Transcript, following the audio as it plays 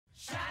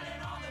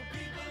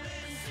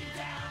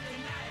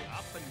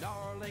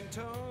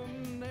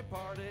Arlington, they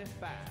party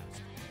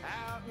fast.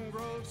 Out in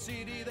Grove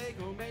City, they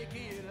gon' make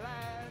it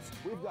last.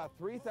 We've got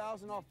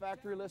 $3,000 off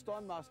factory list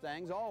on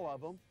Mustangs, all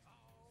of them,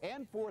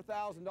 and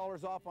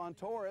 $4,000 off on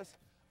Taurus.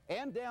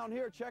 And down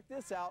here, check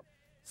this out,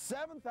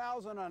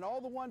 $7,000 on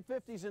all the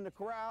 150s in the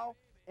corral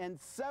and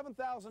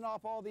 $7,000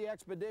 off all the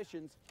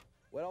expeditions.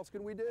 What else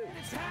can we do?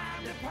 It's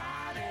time to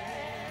party,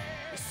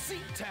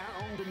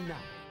 C-Town tonight.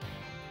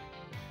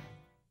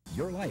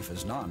 Your life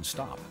is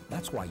non-stop.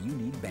 That's why you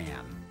need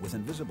Ban. With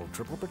invisible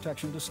triple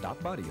protection to stop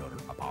body odor,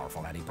 a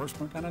powerful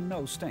antiperspirant, and a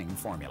no-sting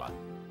formula.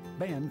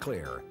 Ban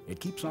Clear.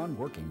 It keeps on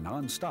working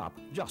non-stop,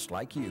 just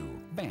like you.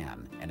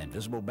 Ban, an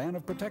invisible band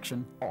of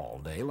protection all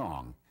day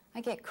long.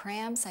 I get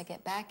cramps, I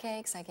get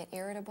backaches, I get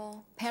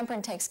irritable.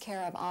 Pamprin takes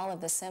care of all of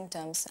the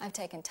symptoms. I've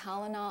taken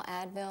Tylenol,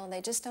 Advil,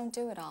 they just don't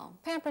do it all.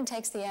 Pamprin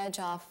takes the edge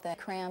off the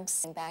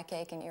cramps and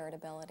backache and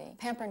irritability.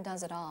 Pamprin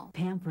does it all.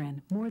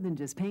 Pamprin, more than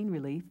just pain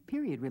relief,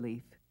 period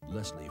relief.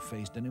 Leslie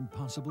faced an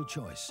impossible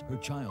choice, her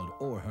child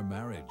or her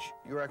marriage.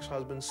 Your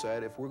ex-husband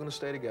said, if we're going to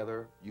stay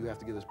together, you have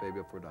to give this baby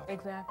up for adoption.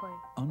 Exactly.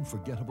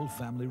 Unforgettable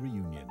family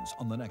reunions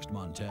on the next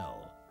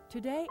Montel.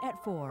 Today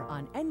at 4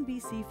 on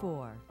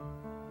NBC4.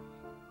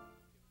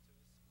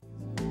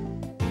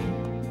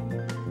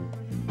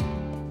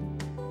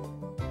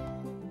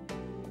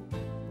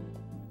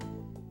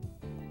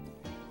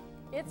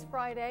 It's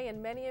Friday,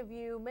 and many of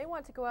you may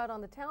want to go out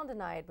on the town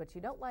tonight, but you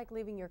don't like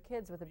leaving your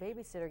kids with a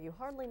babysitter you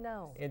hardly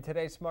know. In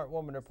today's Smart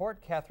Woman Report,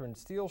 Catherine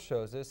Steele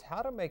shows us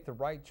how to make the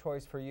right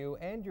choice for you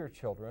and your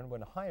children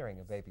when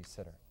hiring a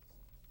babysitter.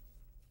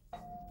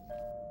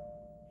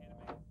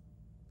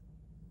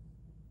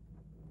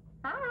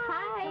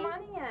 Hi. Come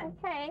on in.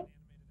 Okay.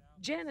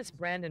 Janice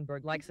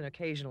Brandenburg likes an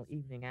occasional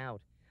evening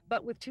out,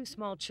 but with 2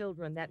 small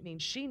children, that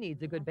means she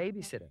needs a good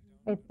babysitter.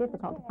 It's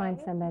difficult to find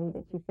somebody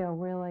that you feel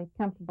really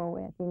comfortable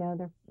with. You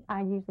know,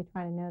 I usually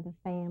try to know their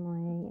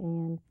family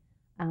and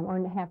or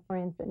to have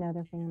friends that know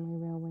their family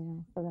real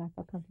well so that I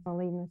feel comfortable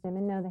leaving with them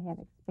and know they have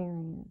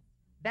experience.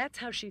 That's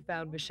how she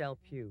found Michelle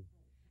Pugh.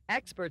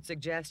 Experts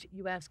suggest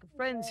you ask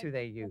friends who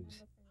they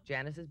use.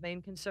 Janice's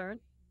main concern?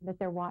 That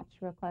they're watched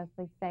real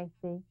closely,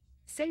 safety.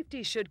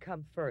 Safety should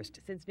come first,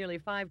 since nearly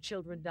 5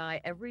 children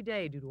die every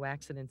day due to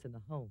accidents in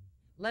the home.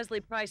 Leslie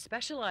Price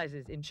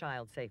specializes in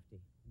child safety.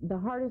 The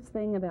hardest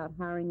thing about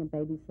hiring a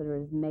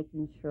babysitter is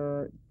making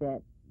sure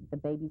that the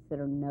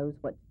babysitter knows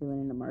what to do in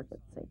an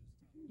emergency.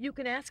 You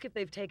can ask if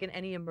they've taken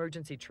any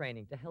emergency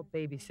training to help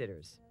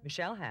babysitters.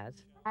 Michelle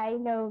has. I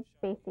know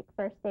basic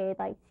first aid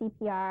like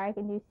CPR. I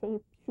can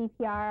do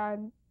CPR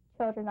on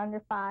children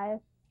under 5.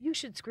 You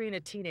should screen a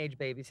teenage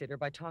babysitter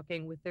by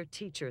talking with their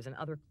teachers and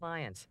other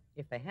clients,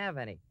 if they have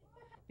any.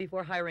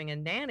 Before hiring a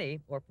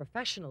nanny or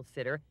professional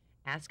sitter,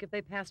 ask if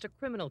they passed a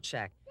criminal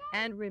check.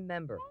 And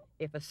remember,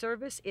 if a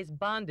service is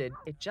bonded,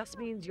 it just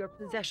means your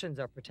possessions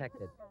are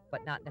protected,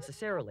 but not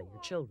necessarily your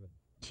children.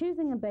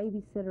 Choosing a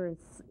babysitter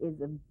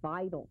is of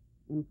vital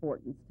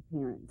importance to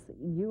parents.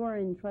 You are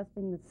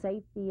entrusting the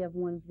safety of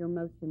one of your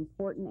most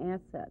important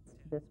assets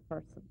to this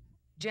person.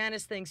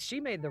 Janice thinks she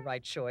made the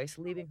right choice,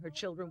 leaving her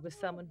children with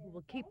someone who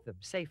will keep them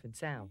safe and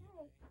sound.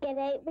 Good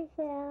night,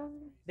 Michelle.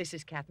 This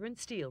is Catherine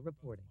Steele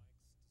reporting.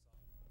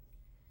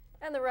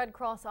 And the Red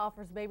Cross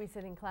offers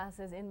babysitting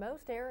classes in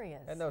most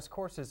areas. And those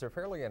courses are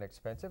fairly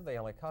inexpensive. They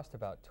only cost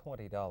about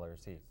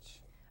 $20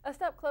 each. A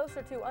step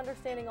closer to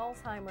understanding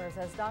Alzheimer's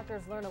as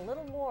doctors learn a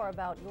little more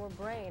about your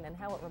brain and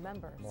how it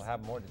remembers. We'll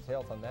have more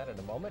details on that in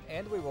a moment,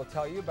 and we will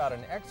tell you about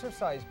an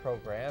exercise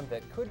program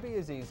that could be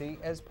as easy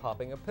as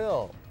popping a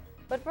pill.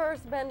 But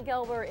first, Ben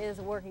Gelber is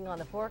working on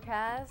the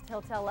forecast.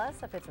 He'll tell us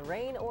if it's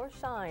rain or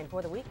shine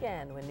for the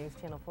weekend when News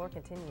Channel 4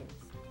 continues.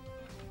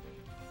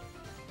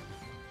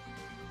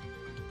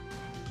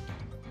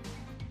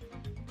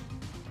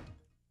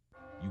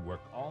 You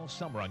work all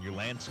summer on your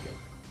landscape,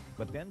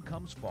 but then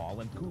comes fall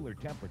and cooler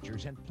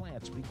temperatures and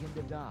plants begin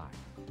to die.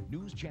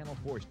 News Channel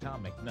 4's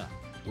Tom McNutt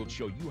will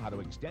show you how to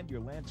extend your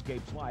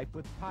landscape's life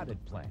with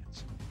potted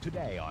plants.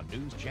 Today on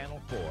News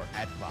Channel 4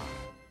 at 5.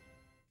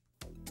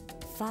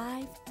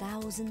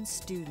 5,000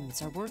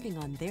 students are working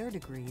on their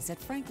degrees at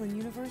Franklin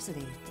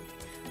University.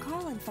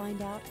 Call and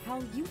find out how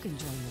you can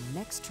join them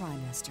next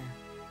trimester.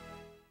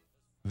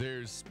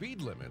 There's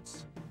speed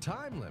limits,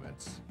 time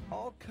limits,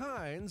 all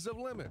kinds of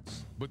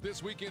limits. But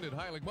this weekend at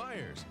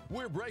Heilig-Myers,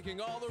 we're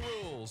breaking all the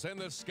rules and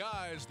the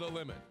sky's the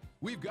limit.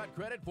 We've got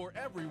credit for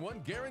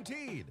everyone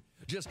guaranteed.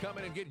 Just come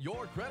in and get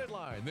your credit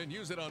line, then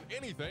use it on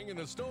anything in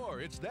the store.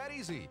 It's that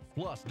easy.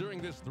 Plus,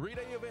 during this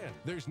 3-day event,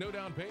 there's no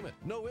down payment,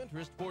 no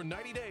interest for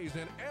 90 days,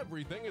 and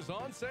everything is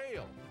on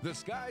sale. The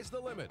sky's the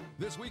limit.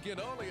 This weekend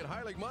only at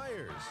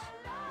Heilig-Myers.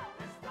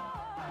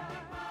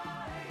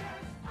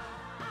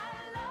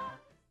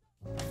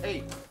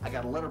 Hey, I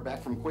got a letter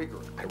back from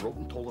Quaker. I wrote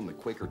and told them that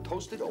Quaker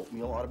toasted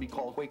oatmeal ought to be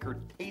called Quaker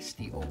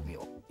tasty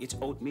oatmeal. It's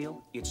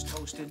oatmeal, it's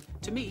toasted.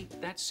 To me,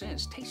 that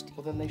says tasty.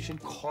 Well, then they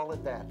should call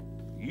it that.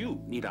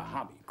 You need a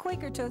hobby.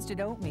 Quaker toasted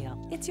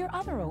oatmeal. It's your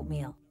other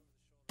oatmeal.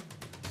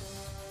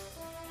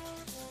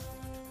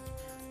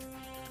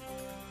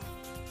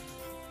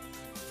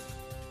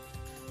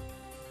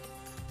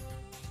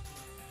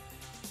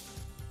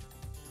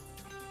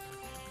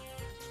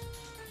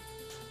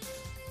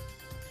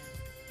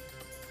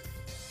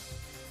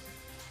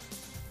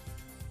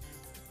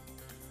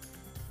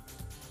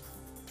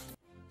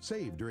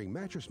 Save during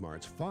Mattress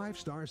Mart's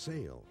 5-star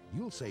sale.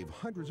 You'll save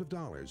hundreds of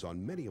dollars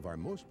on many of our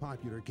most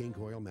popular king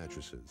coil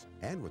mattresses.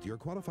 And with your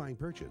qualifying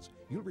purchase,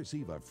 you'll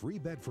receive a free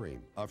bed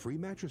frame, a free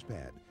mattress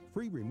pad,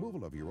 free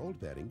removal of your old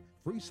bedding,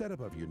 free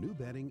setup of your new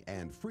bedding,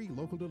 and free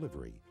local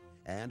delivery.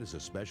 And as a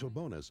special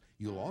bonus,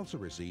 you'll also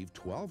receive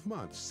 12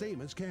 months,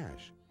 same as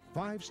cash.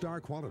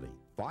 5-star quality,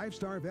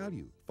 5-star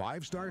value,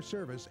 5-star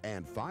service,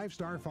 and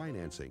 5-star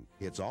financing.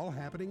 It's all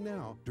happening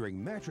now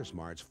during Mattress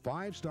Mart's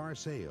 5-star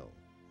sale.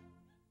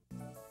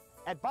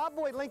 At Bob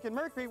Boyd Lincoln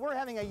Mercury, we're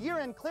having a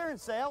year-end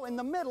clearance sale in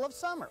the middle of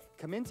summer.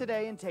 Come in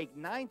today and take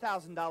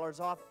 $9,000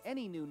 off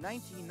any new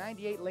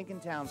 1998 Lincoln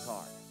Town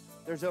Car.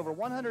 There's over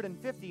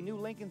 150 new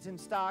Lincolns in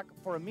stock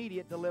for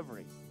immediate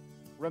delivery.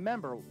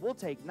 Remember, we'll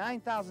take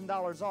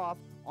 $9,000 off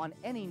on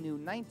any new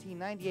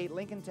 1998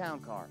 Lincoln Town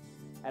Car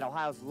at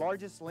Ohio's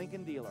largest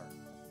Lincoln dealer.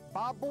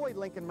 Bob Boyd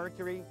Lincoln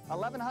Mercury,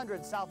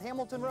 1100 South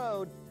Hamilton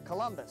Road,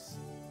 Columbus,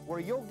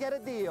 where you'll get a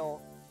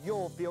deal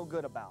you'll feel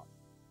good about.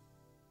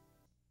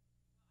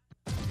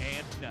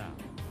 And now,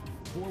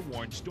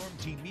 forewarned Storm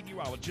Team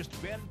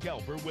meteorologist Ben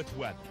Gelber with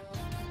weather.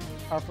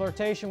 Our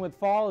flirtation with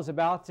fall is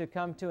about to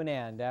come to an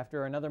end.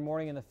 After another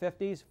morning in the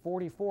 50s,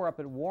 44 up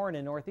at Warren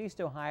in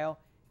northeast Ohio,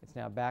 it's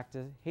now back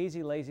to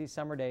hazy, lazy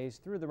summer days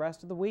through the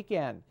rest of the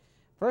weekend.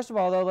 First of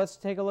all, though, let's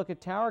take a look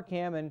at Tower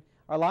Cam and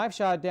our live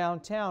shot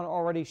downtown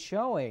already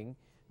showing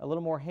a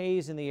little more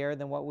haze in the air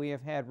than what we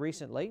have had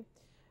recently.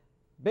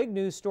 Big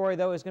news story,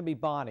 though, is going to be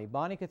Bonnie.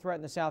 Bonnie could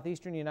threaten the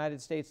southeastern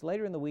United States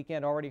later in the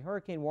weekend. Already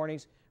hurricane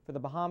warnings for the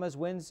Bahamas,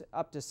 winds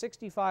up to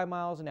 65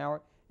 miles an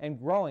hour and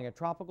growing. A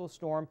tropical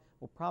storm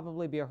will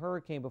probably be a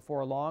hurricane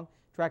before long,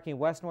 tracking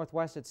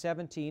west-northwest at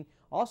 17.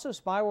 Also,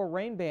 spiral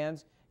rain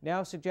bands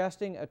now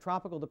suggesting a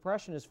tropical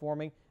depression is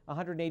forming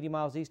 180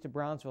 miles east of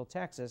Brownsville,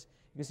 Texas.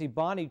 You can see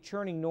Bonnie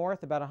churning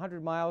north about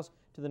 100 miles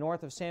to the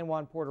north of San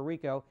Juan, Puerto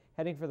Rico,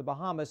 heading for the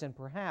Bahamas and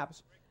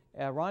perhaps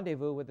a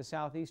rendezvous with the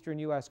southeastern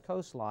U.S.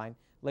 coastline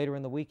later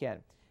in the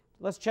weekend.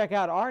 Let's check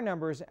out our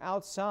numbers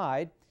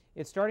outside.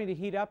 It's starting to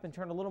heat up and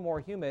turn a little more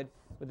humid,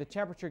 with the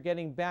temperature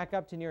getting back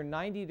up to near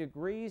 90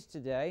 degrees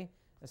today,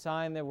 a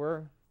sign that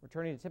we're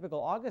returning to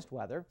typical August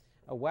weather.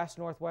 A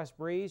west-northwest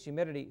breeze,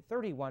 humidity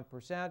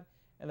 31%,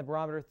 and the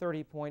barometer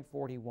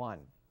 30.41.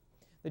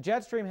 The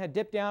jet stream had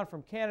dipped down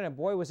from Canada, and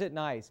boy was it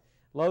nice.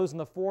 Lows in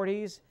the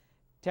 40s,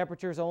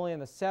 temperatures only in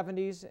the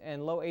 70s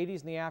and low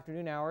 80s in the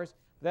afternoon hours.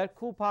 That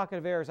cool pocket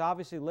of air is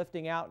obviously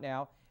lifting out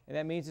now, and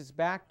that means it's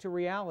back to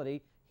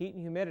reality, heat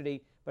and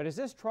humidity. But as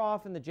this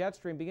trough in the jet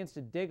stream begins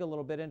to dig a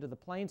little bit into the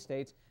plain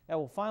states, that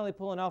will finally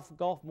pull enough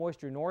Gulf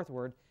moisture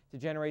northward to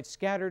generate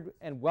scattered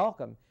and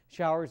welcome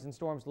showers and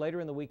storms later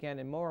in the weekend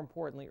and, more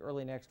importantly,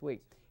 early next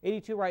week.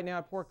 82 right now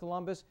at Port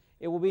Columbus.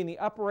 It will be in the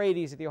upper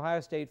 80s at the Ohio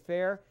State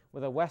Fair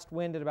with a west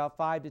wind at about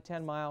 5 to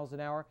 10 miles an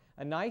hour.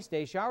 A nice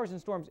day. Showers and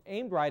storms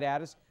aimed right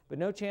at us, but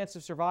no chance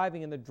of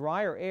surviving in the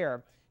drier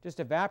air, just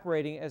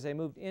evaporating as they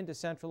moved into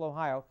central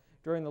Ohio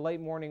during the late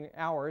morning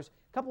hours.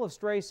 A couple of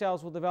stray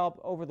cells will develop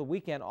over the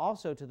weekend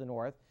also to the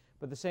north,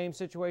 but the same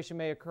situation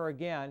may occur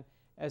again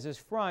as this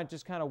front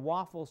just kind of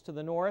waffles to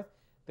the north.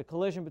 The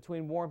collision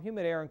between warm,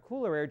 humid air and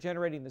cooler air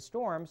generating the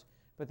storms,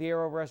 but the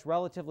air over us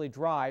relatively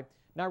dry,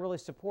 not really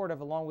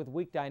supportive, along with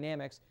weak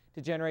dynamics,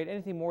 to generate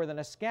anything more than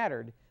a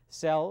scattered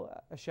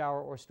cell, a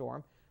shower or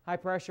storm. High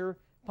pressure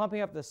pumping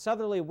up the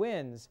southerly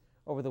winds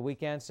over the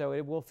weekend, so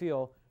it will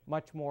feel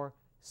much more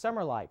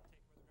summer-like.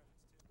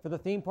 For the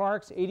theme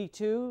parks,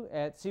 82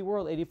 at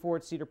SeaWorld, 84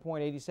 at Cedar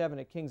Point, 87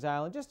 at Kings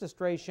Island. Just a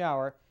stray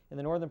shower in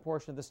the northern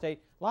portion of the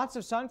state. Lots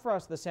of sun for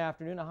us this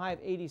afternoon, a high of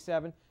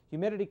 87.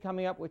 Humidity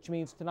coming up, which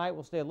means tonight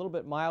will stay a little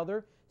bit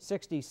milder,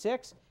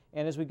 66.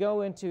 And as we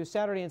go into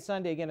Saturday and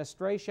Sunday, again, a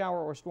stray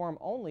shower or storm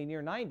only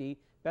near 90.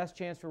 Best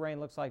chance for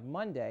rain looks like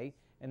Monday,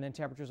 and then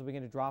temperatures will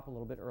begin to drop a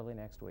little bit early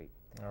next week.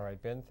 All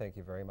right, Ben, thank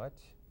you very much.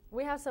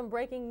 We have some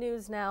breaking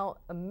news now.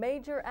 A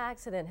major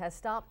accident has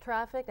stopped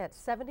traffic at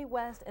 70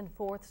 West and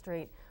 4th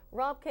Street.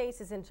 Rob Case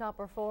is in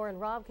Chopper 4,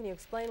 and Rob, can you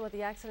explain what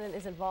the accident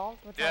is involved?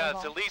 Yeah,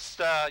 it's at least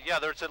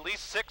there's at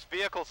least 6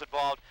 vehicles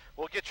involved.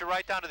 We'll get you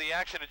right down to the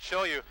action and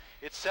show you.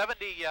 It's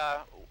 70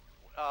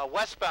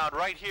 westbound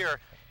right here,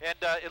 and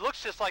it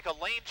looks just like a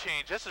lane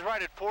change. This is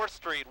right at 4th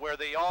Street where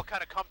they all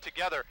kind of come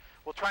together.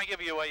 We'll try and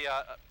give you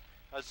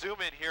a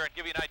zoom in here and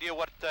give you an idea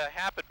what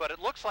happened, but it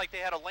looks like they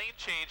had a lane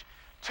change.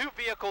 2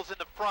 vehicles in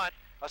the front,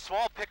 a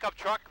small pickup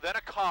truck, then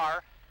a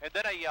car, and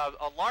then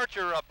a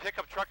larger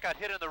pickup truck got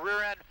hit in the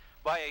rear end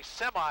by a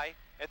semi,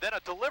 and then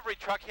a delivery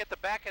truck hit the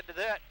back end of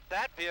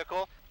that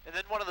vehicle, and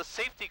then one of the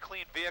safety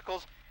clean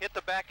vehicles hit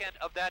the back end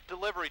of that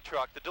delivery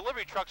truck. The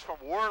delivery truck's from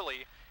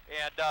Worley,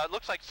 and it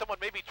looks like someone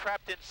may be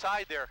trapped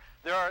inside there.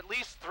 There are at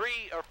least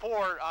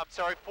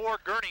 4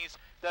 gurneys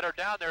that are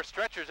down there,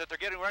 stretchers, that they're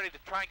getting ready to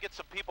try and get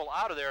some people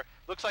out of there.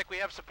 Looks like we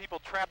have some people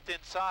trapped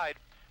inside.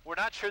 We're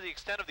not sure the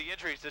extent of the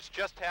injuries. This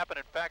just happened.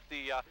 In fact,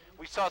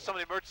 we saw some of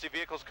the emergency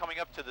vehicles coming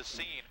up to the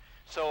scene.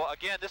 So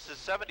again, this is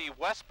 70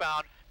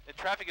 westbound. The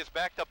traffic is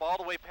backed up all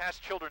the way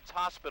past Children's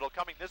Hospital,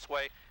 coming this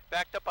way,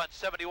 backed up on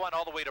 71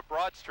 all the way to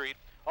Broad Street.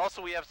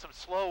 Also, we have some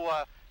slow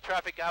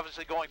traffic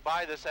obviously going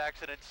by this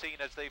accident scene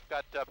as they've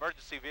got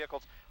emergency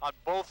vehicles on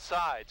both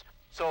sides.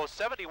 So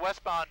 70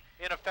 westbound,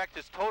 in effect,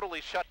 is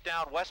totally shut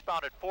down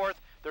westbound at 4th.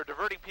 They're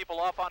diverting people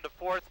off onto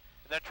 4th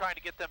and then trying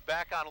to get them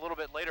back on a little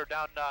bit later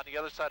down on the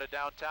other side of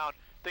downtown.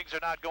 Things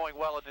are not going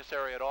well in this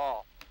area at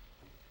all.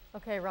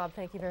 Okay, Rob,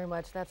 thank you very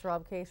much. That's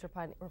Rob Case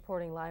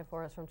reporting live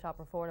for us from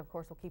Chopper 4, and of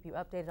course we'll keep you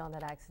updated on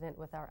that accident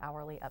with our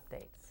hourly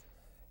updates.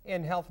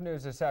 In health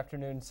news this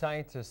afternoon,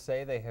 scientists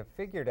say they have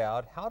figured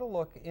out how to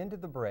look into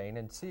the brain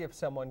and see if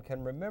someone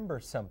can remember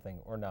something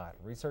or not.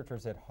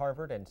 Researchers at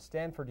Harvard and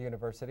Stanford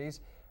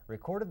universities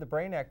recorded the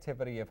brain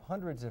activity of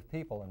hundreds of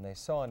people, and they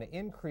saw an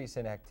increase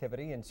in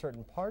activity in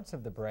certain parts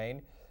of the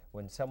brain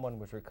when someone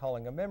was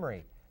recalling a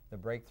memory. The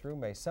breakthrough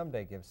may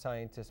someday give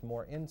scientists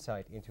more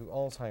insight into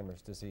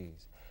Alzheimer's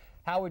disease.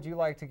 How would you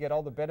like to get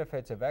all the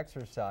benefits of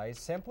exercise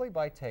simply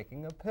by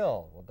taking a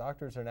pill? Well,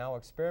 doctors are now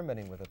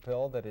experimenting with a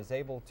pill that is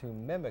able to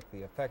mimic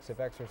the effects of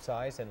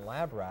exercise in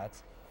lab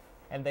rats,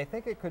 and they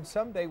think it could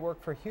someday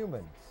work for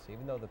humans.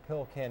 Even though the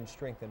pill can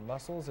strengthen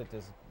muscles, it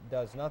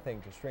does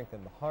nothing to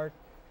strengthen the heart,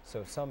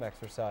 so some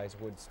exercise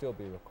would still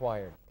be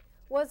required.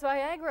 Was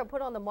Viagra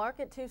put on the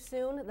market too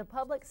soon? The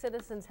Public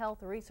Citizens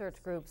Health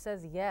Research Group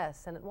says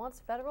yes, and it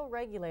wants federal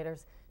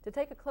regulators to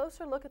take a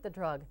closer look at the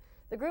drug.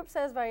 The group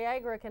says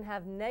Viagra can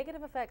have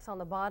negative effects on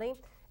the body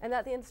and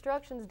that the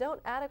instructions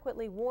don't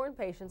adequately warn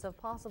patients of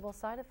possible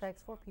side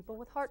effects for people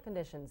with heart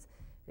conditions.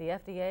 The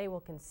FDA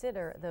will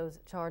consider those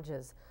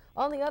charges.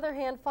 On the other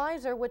hand,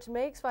 Pfizer, which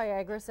makes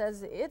Viagra,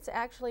 says it's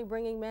actually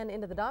bringing men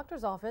into the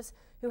doctor's office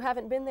who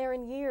haven't been there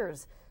in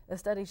years. A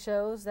study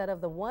shows that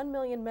of the 1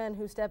 million men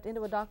who stepped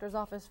into a doctor's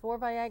office for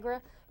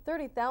Viagra,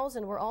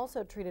 30,000 were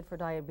also treated for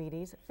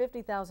diabetes,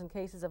 50,000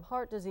 cases of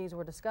heart disease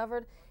were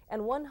discovered,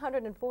 and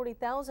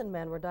 140,000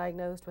 men were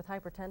diagnosed with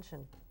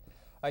hypertension.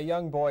 A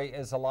young boy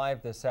is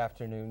alive this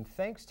afternoon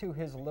thanks to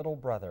his little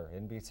brother.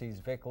 NBC's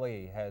Vic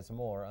Lee has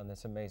more on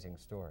this amazing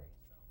story.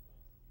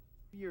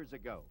 Years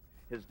ago,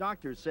 his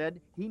doctor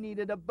said he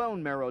needed a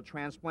bone marrow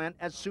transplant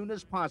as soon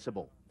as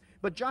possible.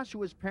 But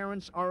Joshua's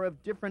parents are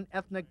of different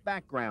ethnic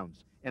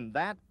backgrounds, and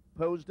that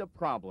posed a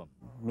problem.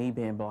 Me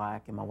being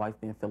black and my wife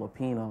being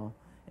Filipino,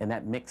 and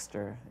that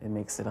mixture, it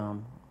makes it a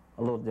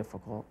little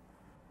difficult.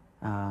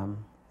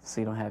 So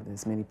you don't have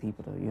as many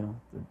people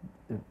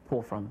to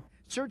pull from.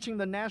 Searching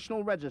the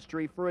National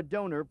Registry for a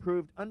donor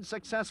proved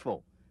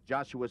unsuccessful.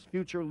 Joshua's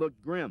future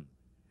looked grim.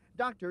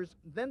 Doctors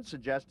then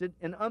suggested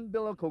an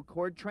umbilical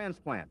cord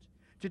transplant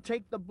to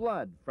take the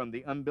blood from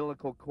the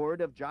umbilical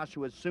cord of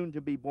Joshua's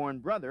soon-to-be-born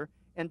brother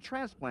and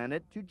transplant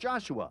it to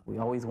Joshua. We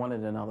always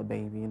wanted another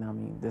baby, and I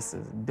mean, this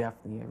is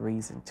definitely a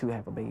reason to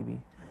have a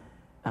baby.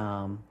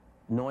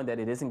 Knowing that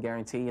it isn't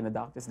guaranteed, and the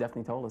doctors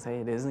definitely told us, hey,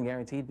 it isn't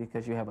guaranteed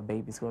because you have a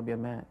baby, it's going to be a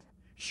match.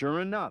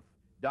 Sure enough,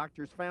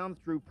 doctors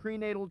found through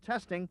prenatal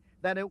testing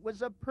that it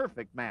was a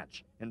perfect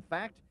match. In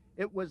fact,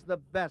 it was the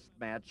best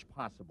match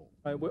possible.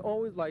 We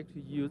always like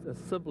to use a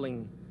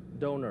sibling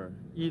donor,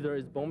 either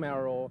it's bone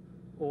marrow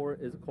or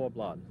it's cord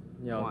blood.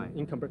 Why?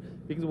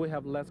 Because we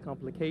have less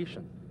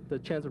complication. The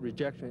chance of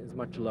rejection is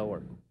much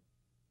lower.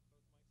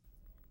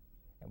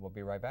 And we'll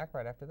be right back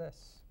right after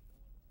this.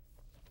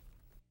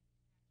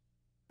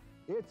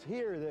 It's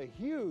here, the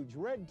huge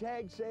red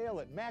tag sale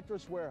at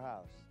Mattress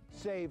Warehouse.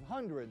 Save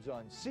hundreds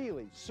on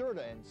Sealy,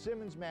 Serta, and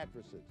Simmons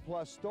mattresses.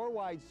 Plus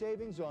store-wide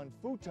savings on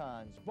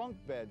futons, bunk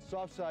beds,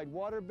 soft-side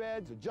water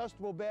beds,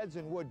 adjustable beds,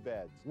 and wood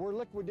beds. We're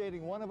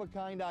liquidating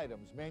one-of-a-kind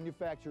items,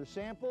 manufacturer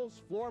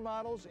samples, floor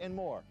models, and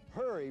more.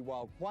 Hurry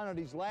while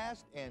quantities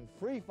last and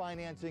free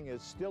financing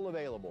is still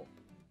available.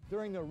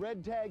 During the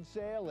red tag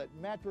sale at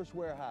Mattress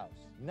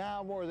Warehouse.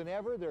 Now more than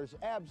ever, there's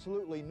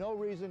absolutely no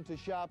reason to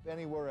shop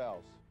anywhere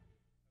else.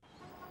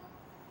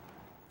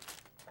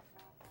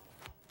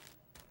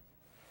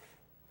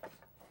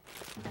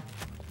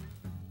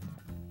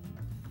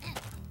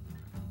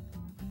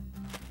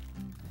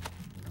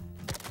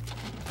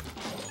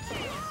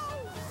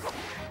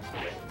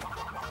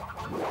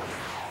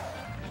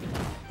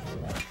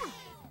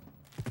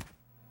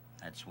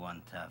 That's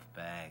one tough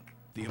bag.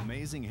 The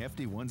amazing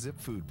hefty one-zip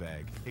food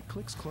bag. It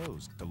clicks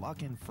closed to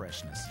lock in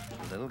freshness.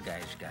 The little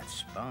guy's got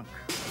spunk.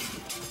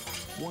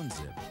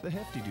 One-zip, the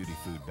hefty-duty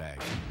food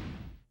bag.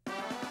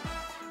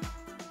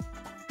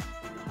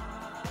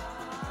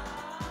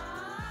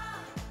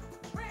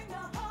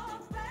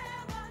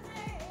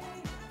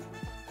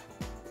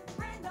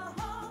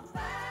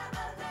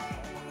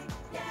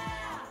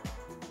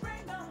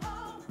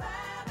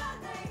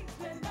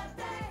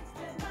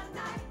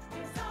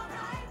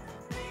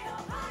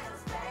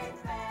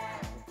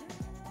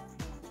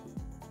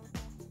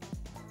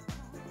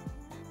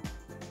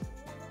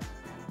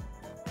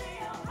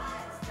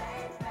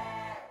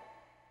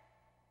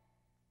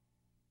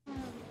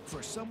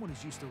 For someone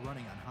who's used to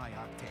running on high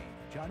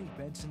octane, Johnny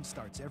Benson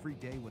starts every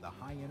day with a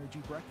high-energy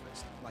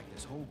breakfast, like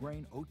this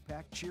whole-grain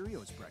oat-packed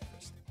Cheerios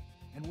breakfast.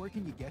 And where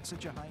can you get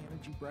such a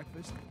high-energy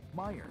breakfast?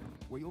 Meijer,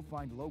 where you'll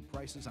find low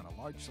prices on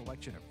a large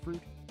selection of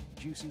fruit,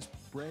 juices,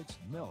 breads,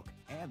 milk,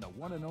 and the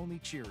one and only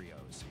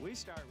Cheerios. We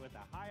start with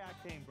a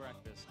high-octane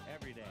breakfast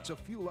every day. So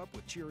fuel up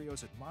with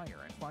Cheerios at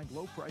Meijer and find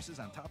low prices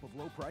on top of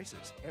low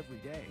prices every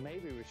day.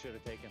 Maybe we should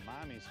have taken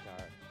Mommy's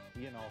car,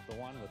 you know, the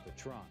one with the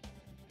trunk.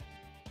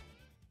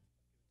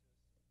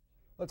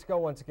 Let's go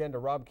once again to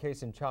Rob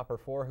Case in Chopper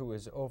 4, who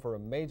is over a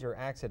major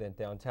accident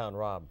downtown.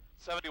 Rob.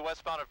 70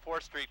 westbound at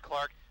 4th Street,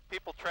 Clark.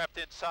 People trapped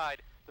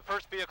inside. The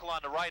first vehicle on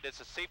the right is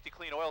a Safety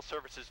Clean Oil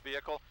Services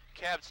vehicle.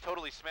 Cab's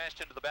totally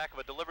smashed into the back of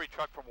a delivery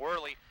truck from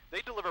Worley.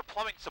 They deliver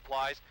plumbing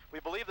supplies. We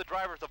believe the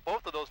drivers of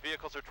both of those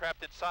vehicles are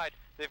trapped inside.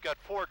 They've got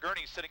 4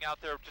 gurneys sitting out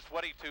there just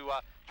waiting to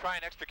try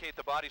and extricate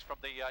the bodies from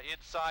the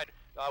inside.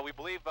 We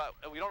believe,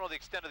 we don't know the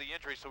extent of the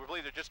injury, so we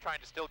believe they're just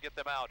trying to still get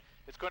them out.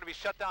 It's going to be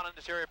shut down in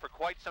this area for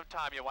quite some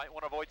time. You might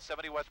want to avoid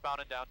 70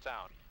 westbound in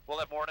downtown. We'll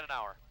have more in an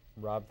hour.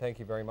 Rob, thank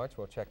you very much.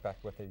 We'll check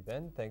back with you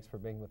then. Thanks for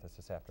being with us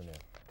this afternoon.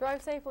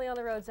 Drive safely on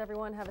the roads,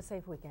 everyone. Have a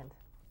safe weekend.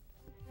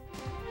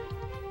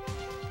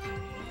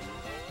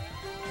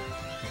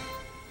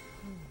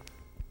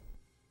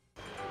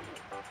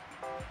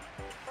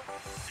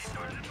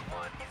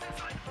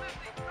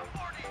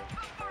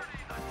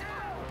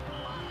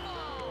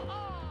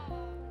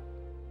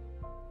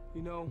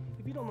 You know,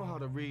 if you don't know how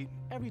to read,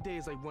 every day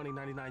is like running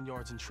 99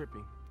 yards and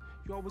tripping.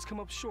 You always come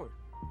up short.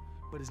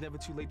 But it's never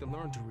too late to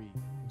learn to read.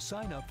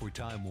 Sign up for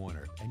Time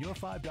Warner, and your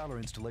 $5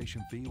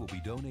 installation fee will be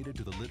donated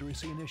to the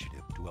Literacy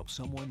Initiative to help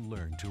someone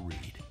learn to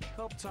read.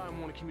 Help Time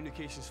Warner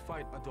Communications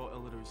fight adult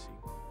illiteracy.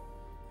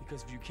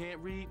 Because if you can't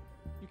read,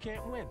 you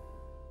can't win.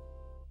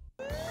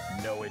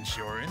 No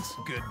insurance,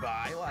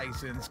 goodbye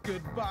license,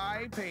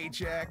 goodbye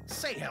paycheck.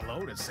 Say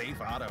hello to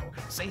Safe Auto.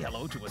 Say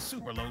hello to a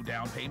super low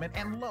down payment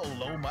and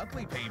low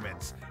monthly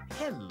payments.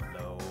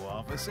 Hello,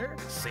 officer.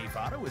 Safe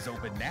Auto is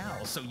open now,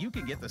 so you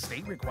can get the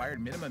state required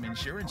minimum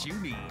insurance you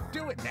need.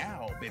 Do it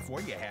now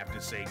before you have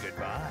to say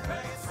goodbye.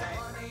 Say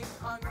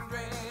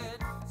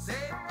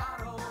 1-800-SAFE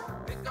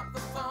AUTO. Pick up the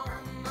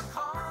phone, the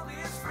call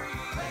is free.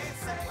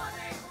 Say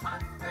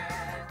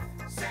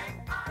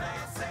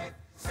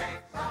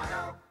 1-800-SAFE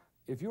AUTO.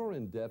 If you're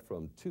in debt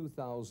from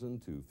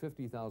 $2,000 to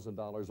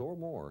 $50,000 or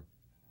more,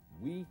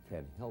 we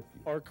can help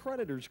you. Are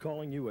creditors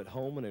calling you at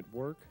home and at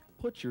work?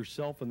 Put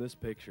yourself in this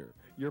picture.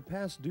 You're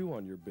past due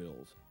on your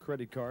bills,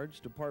 credit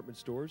cards, department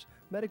stores,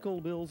 medical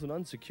bills, and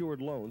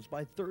unsecured loans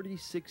by 30,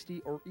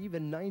 60, or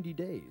even 90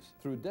 days.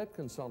 Through debt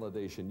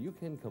consolidation, you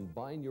can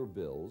combine your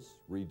bills,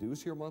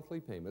 reduce your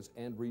monthly payments,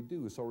 and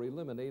reduce or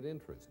eliminate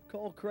interest.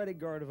 Call Credit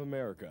Guard of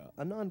America,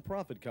 a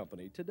nonprofit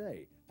company,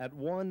 today at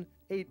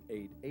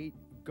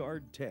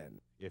 1-888-GUARD-10.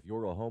 If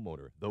you're a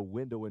homeowner, the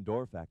Window and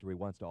Door Factory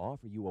wants to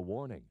offer you a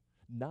warning.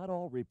 Not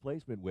all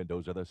replacement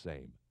windows are the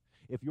same.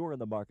 If you're in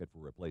the market for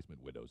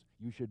replacement windows,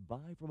 you should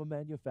buy from a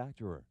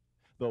manufacturer.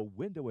 The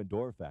Window and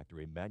Door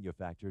Factory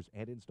manufactures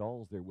and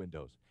installs their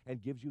windows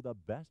and gives you the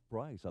best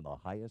price on the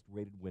highest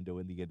rated window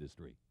in the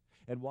industry.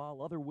 And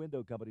while other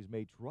window companies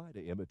may try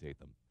to imitate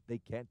them, they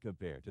can't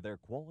compare to their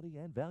quality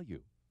and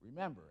value.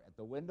 Remember, at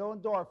the Window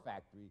and Door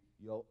Factory,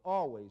 you'll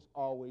always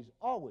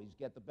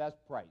get the best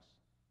price.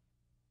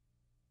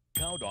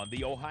 Count on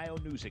the Ohio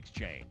News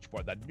Exchange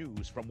for the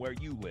news from where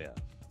you live.